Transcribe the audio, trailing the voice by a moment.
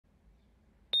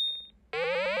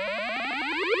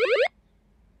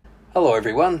Hello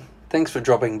everyone, thanks for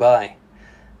dropping by.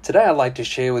 Today I'd like to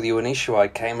share with you an issue I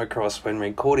came across when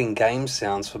recording game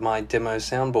sounds for my demo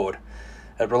soundboard.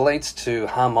 It relates to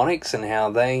harmonics and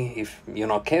how they, if you're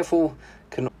not careful,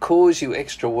 can cause you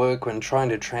extra work when trying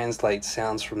to translate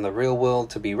sounds from the real world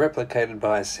to be replicated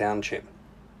by a sound chip.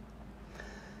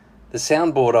 The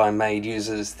soundboard I made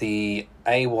uses the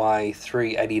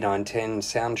AY38910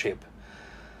 sound chip.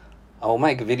 I'll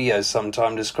make videos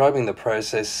sometime describing the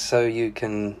process so you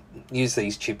can use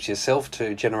these chips yourself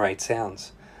to generate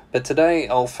sounds. But today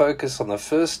I'll focus on the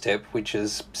first step, which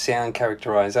is sound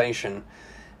characterization,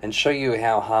 and show you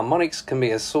how harmonics can be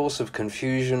a source of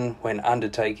confusion when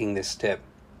undertaking this step.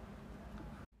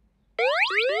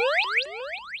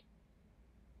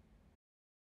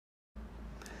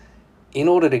 In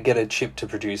order to get a chip to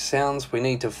produce sounds, we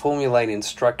need to formulate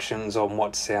instructions on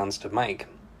what sounds to make,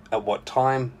 at what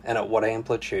time, and at what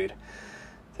amplitude.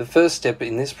 The first step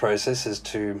in this process is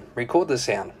to record the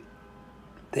sound.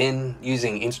 Then,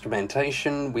 using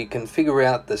instrumentation, we can figure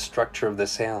out the structure of the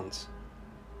sounds.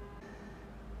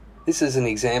 This is an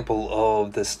example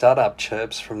of the startup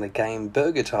chirps from the game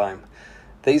Burger Time.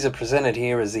 These are presented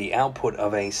here as the output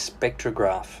of a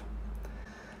spectrograph.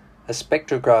 A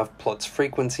spectrograph plots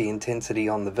frequency intensity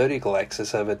on the vertical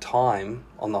axis over time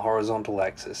on the horizontal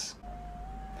axis.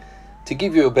 To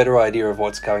give you a better idea of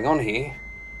what's going on here,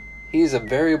 here's a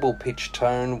variable pitch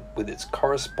tone with its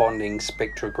corresponding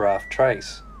spectrograph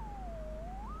trace.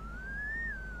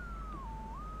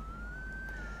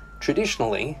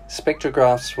 Traditionally,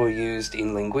 spectrographs were used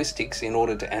in linguistics in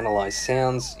order to analyze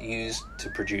sounds used to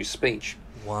produce speech.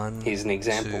 Here's an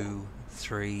example. 1, 2,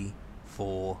 3,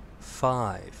 4,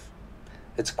 5.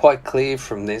 It's quite clear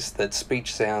from this that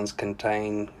speech sounds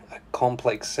contain a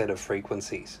complex set of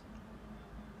frequencies.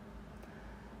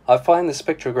 I find the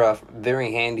spectrograph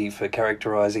very handy for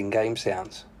characterizing game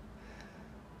sounds.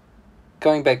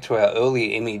 Going back to our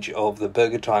earlier image of the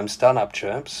Burger Time startup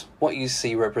chirps, what you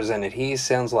see represented here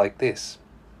sounds like this.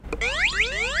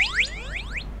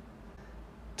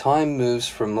 Time moves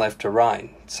from left to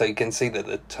right, so you can see that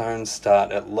the tones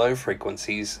start at low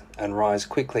frequencies and rise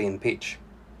quickly in pitch.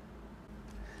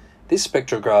 This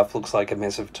spectrograph looks like a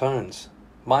mess of tones.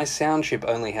 My sound chip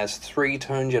only has 3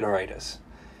 tone generators.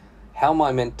 How am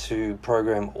I meant to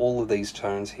program all of these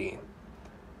tones here?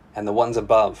 And the ones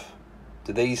above,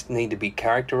 do these need to be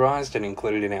characterized and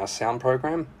included in our sound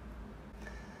program?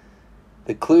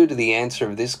 The clue to the answer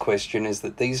of this question is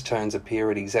that these tones appear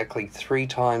at exactly 3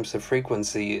 times the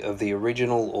frequency of the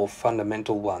original or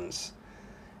fundamental ones.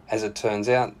 As it turns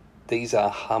out, these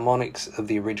are harmonics of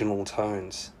the original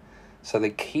tones. So the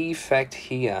key fact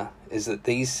here is that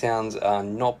these sounds are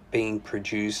not being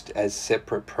produced as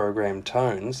separate programmed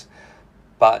tones,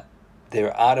 but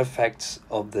they're artifacts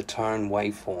of the tone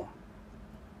waveform.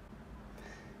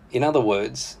 In other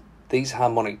words, these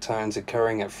harmonic tones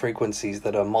occurring at frequencies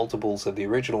that are multiples of the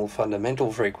original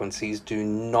fundamental frequencies do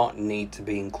not need to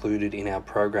be included in our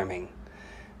programming.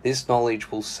 This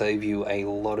knowledge will save you a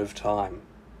lot of time.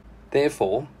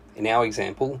 Therefore, in our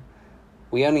example,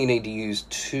 we only need to use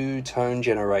 2 tone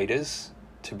generators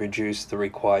to produce the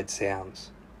required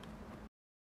sounds.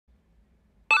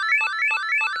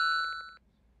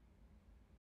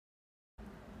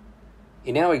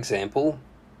 In our example,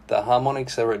 the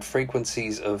harmonics are at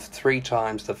frequencies of 3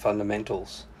 times the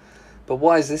fundamentals. But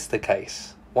why is this the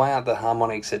case? Why aren't the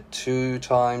harmonics at 2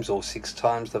 times or 6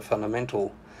 times the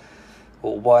fundamental?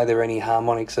 Or why are there any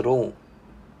harmonics at all?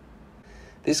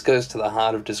 This goes to the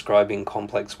heart of describing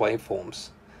complex waveforms.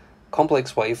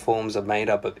 Complex waveforms are made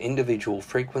up of individual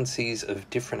frequencies of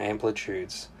different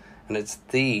amplitudes, and it's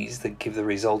these that give the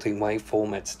resulting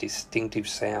waveform its distinctive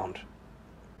sound.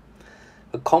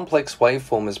 A complex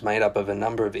waveform is made up of a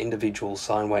number of individual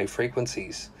sine wave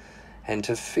frequencies, and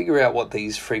to figure out what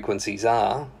these frequencies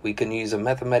are, we can use a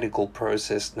mathematical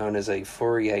process known as a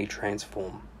Fourier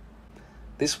transform.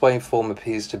 This waveform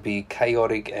appears to be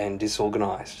chaotic and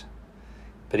disorganized,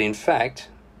 but in fact,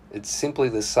 it's simply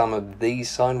the sum of these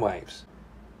sine waves.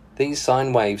 These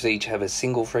sine waves each have a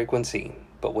single frequency,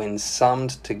 but when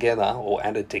summed together or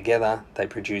added together, they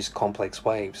produce complex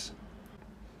waves.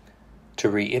 To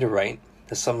reiterate,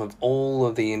 the sum of all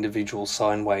of the individual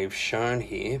sine waves shown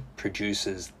here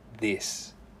produces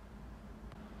this.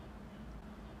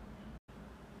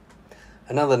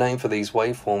 Another name for these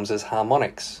waveforms is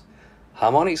harmonics.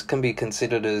 Harmonics can be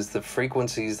considered as the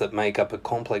frequencies that make up a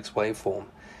complex waveform,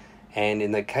 and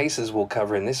in the cases we'll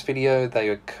cover in this video, they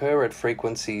occur at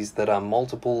frequencies that are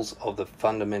multiples of the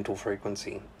fundamental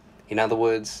frequency. In other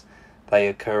words, they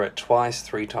occur at twice,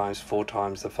 3 times, 4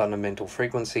 times the fundamental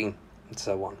frequency, and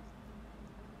so on.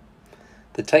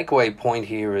 The takeaway point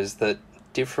here is that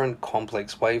different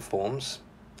complex waveforms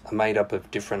are made up of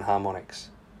different harmonics.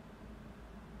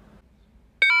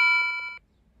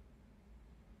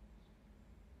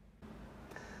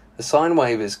 A sine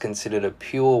wave is considered a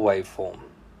pure waveform,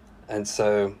 and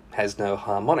so has no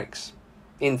harmonics,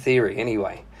 in theory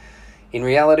anyway. In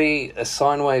reality, a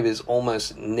sine wave is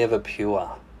almost never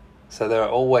pure, so there are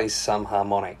always some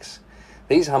harmonics.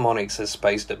 These harmonics are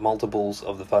spaced at multiples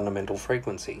of the fundamental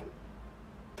frequency.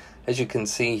 As you can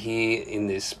see here in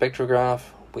this spectrograph,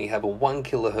 we have a 1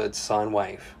 kHz sine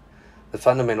wave. The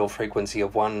fundamental frequency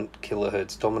of 1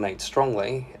 kHz dominates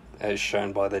strongly, as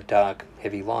shown by the dark,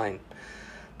 heavy line.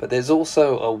 But there's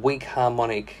also a weak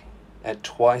harmonic at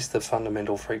twice the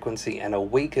fundamental frequency and a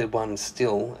weaker one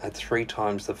still at 3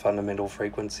 times the fundamental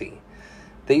frequency.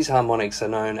 These harmonics are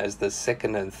known as the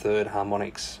second and third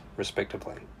harmonics,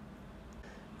 respectively.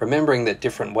 Remembering that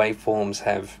different waveforms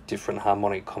have different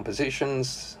harmonic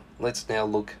compositions, let's now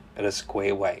look at a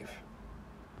square wave.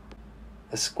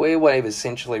 A square wave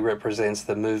essentially represents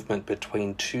the movement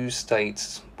between two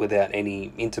states without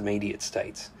any intermediate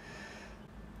states.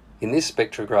 In this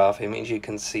spectrograph image, you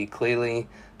can see clearly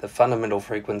the fundamental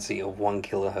frequency of 1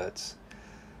 kHz.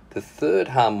 The third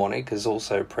harmonic is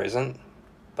also present,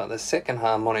 but the second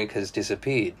harmonic has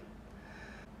disappeared.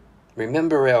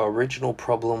 Remember our original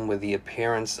problem with the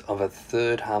appearance of a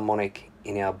third harmonic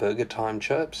in our burger time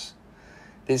chirps?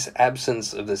 This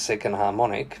absence of the second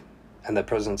harmonic and the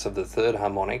presence of the third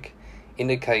harmonic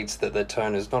indicates that the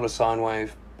tone is not a sine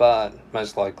wave, but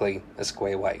most likely a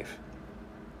square wave.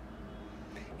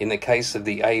 In the case of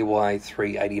the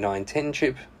AY38910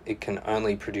 chip, it can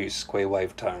only produce square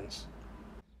wave tones.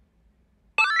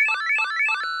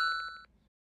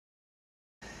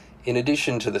 In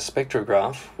addition to the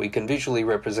spectrograph, we can visually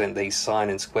represent these sine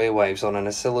and square waves on an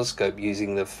oscilloscope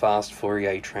using the fast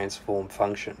Fourier transform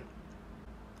function.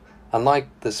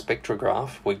 Unlike the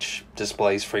spectrograph, which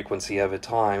displays frequency over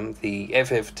time, the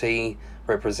FFT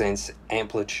represents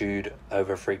amplitude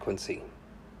over frequency.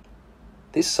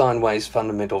 This sine wave's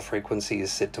fundamental frequency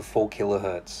is set to 4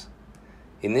 kHz.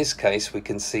 In this case, we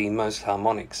can see most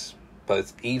harmonics,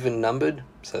 both even numbered,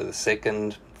 so the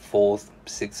second, fourth,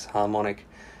 sixth harmonic,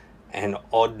 and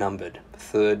odd numbered,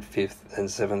 third, fifth,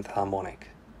 and seventh harmonic.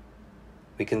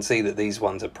 We can see that these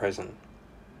ones are present.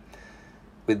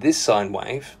 With this sine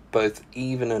wave, both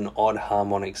even and odd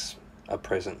harmonics are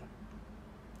present.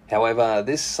 However,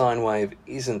 this sine wave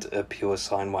isn't a pure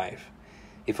sine wave.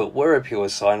 If it were a pure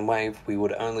sine wave, we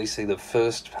would only see the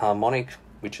first harmonic,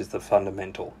 which is the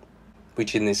fundamental,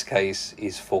 which in this case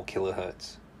is 4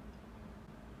 kHz.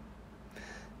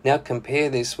 Now compare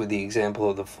this with the example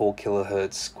of the 4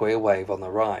 kHz square wave on the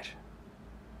right.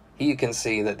 Here you can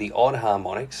see that the odd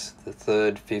harmonics, the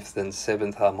third, fifth, and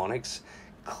seventh harmonics,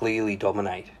 clearly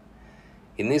dominate.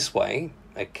 In this way,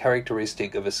 a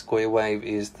characteristic of a square wave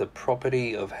is the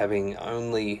property of having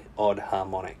only odd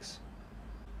harmonics.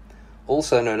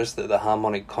 Also notice that the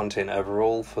harmonic content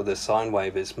overall for the sine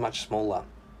wave is much smaller.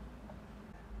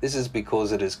 This is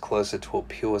because it is closer to a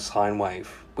pure sine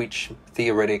wave, which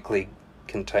theoretically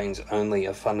contains only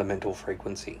a fundamental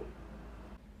frequency.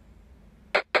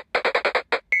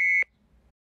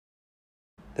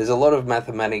 There's a lot of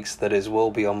mathematics that is well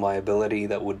beyond my ability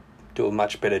that would do a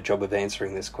much better job of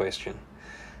answering this question.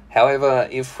 However,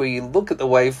 if we look at the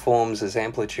waveforms as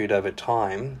amplitude over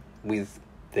time, with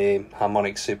their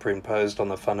harmonics superimposed on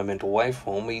the fundamental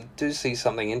waveform, we do see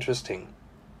something interesting.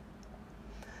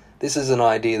 This is an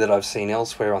idea that I've seen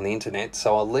elsewhere on the internet,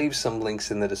 so I'll leave some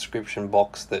links in the description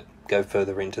box that go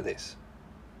further into this.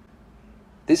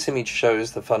 This image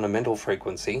shows the fundamental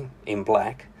frequency, in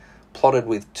black, plotted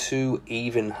with two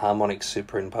even harmonics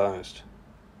superimposed.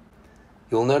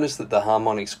 You'll notice that the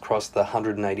harmonics cross the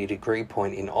 180-degree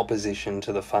point in opposition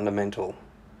to the fundamental.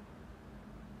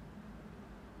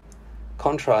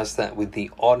 Contrast that with the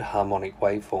odd harmonic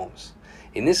waveforms.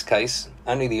 In this case,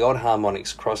 only the odd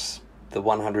harmonics cross the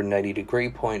 180-degree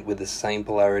point with the same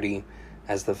polarity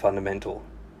as the fundamental.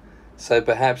 So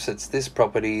perhaps it's this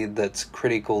property that's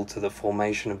critical to the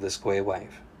formation of the square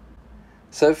wave.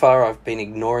 So far I've been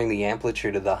ignoring the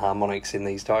amplitude of the harmonics in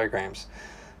these diagrams.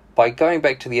 By going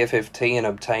back to the FFT and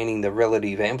obtaining the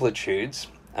relative amplitudes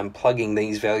and plugging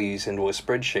these values into a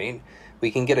spreadsheet,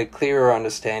 we can get a clearer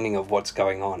understanding of what's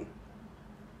going on.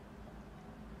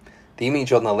 The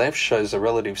image on the left shows the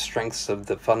relative strengths of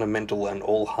the fundamental and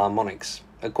all harmonics,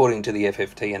 according to the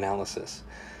FFT analysis.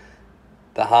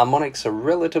 The harmonics are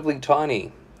relatively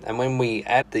tiny, and when we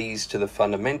add these to the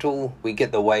fundamental, we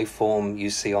get the waveform you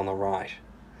see on the right.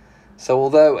 So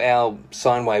although our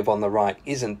sine wave on the right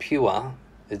isn't pure,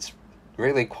 it's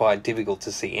really quite difficult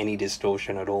to see any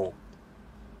distortion at all.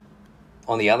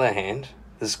 On the other hand,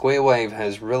 The square wave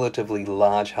has relatively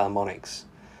large harmonics.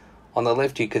 On the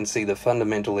left you can see the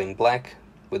fundamental in black,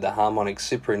 with the harmonics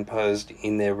superimposed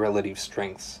in their relative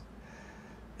strengths.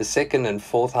 The second and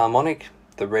fourth harmonic,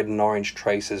 the red and orange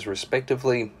traces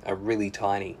respectively, are really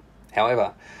tiny.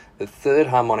 However, the third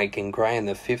harmonic in grey and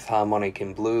the fifth harmonic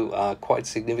in blue are quite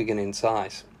significant in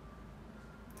size.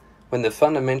 When the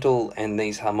fundamental and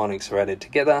these harmonics are added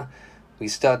together, we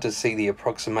start to see the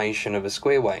approximation of a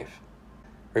square wave.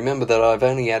 Remember that I've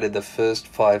only added the first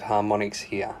 5 harmonics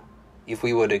here. If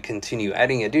we were to continue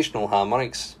adding additional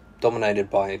harmonics, dominated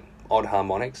by odd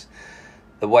harmonics,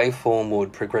 the waveform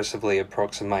would progressively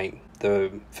approximate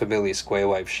the familiar square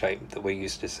wave shape that we're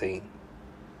used to seeing.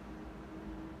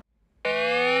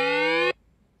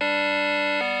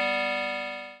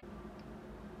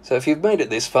 So if you've made it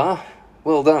this far,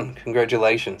 well done,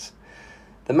 congratulations.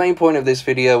 The main point of this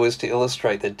video was to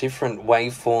illustrate that different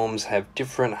waveforms have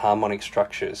different harmonic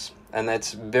structures, and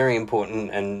that's very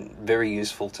important and very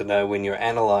useful to know when you're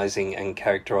analysing and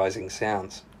characterising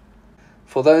sounds.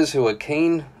 For those who are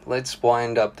keen, let's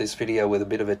wind up this video with a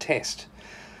bit of a test.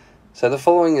 So the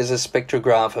following is a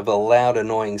spectrograph of a loud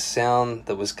annoying sound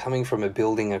that was coming from a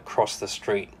building across the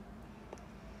street.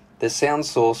 The sound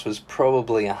source was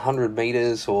probably 100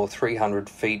 meters or 300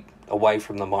 feet away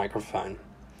from the microphone.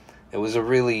 It was a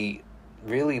really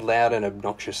loud and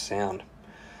obnoxious sound.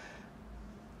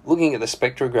 Looking at the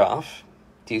spectrograph,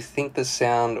 do you think the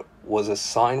sound was a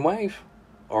sine wave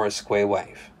or a square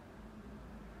wave?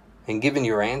 And given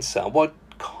your answer, what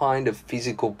kind of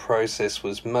physical process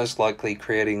was most likely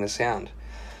creating the sound?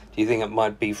 Do you think it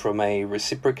might be from a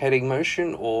reciprocating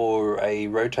motion or a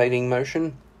rotating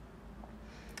motion?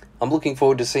 I'm looking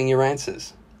forward to seeing your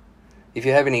answers. If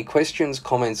you have any questions,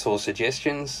 comments or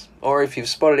suggestions, or if you've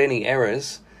spotted any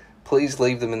errors, please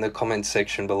leave them in the comments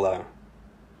section below.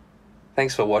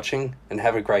 Thanks for watching and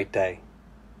have a great day.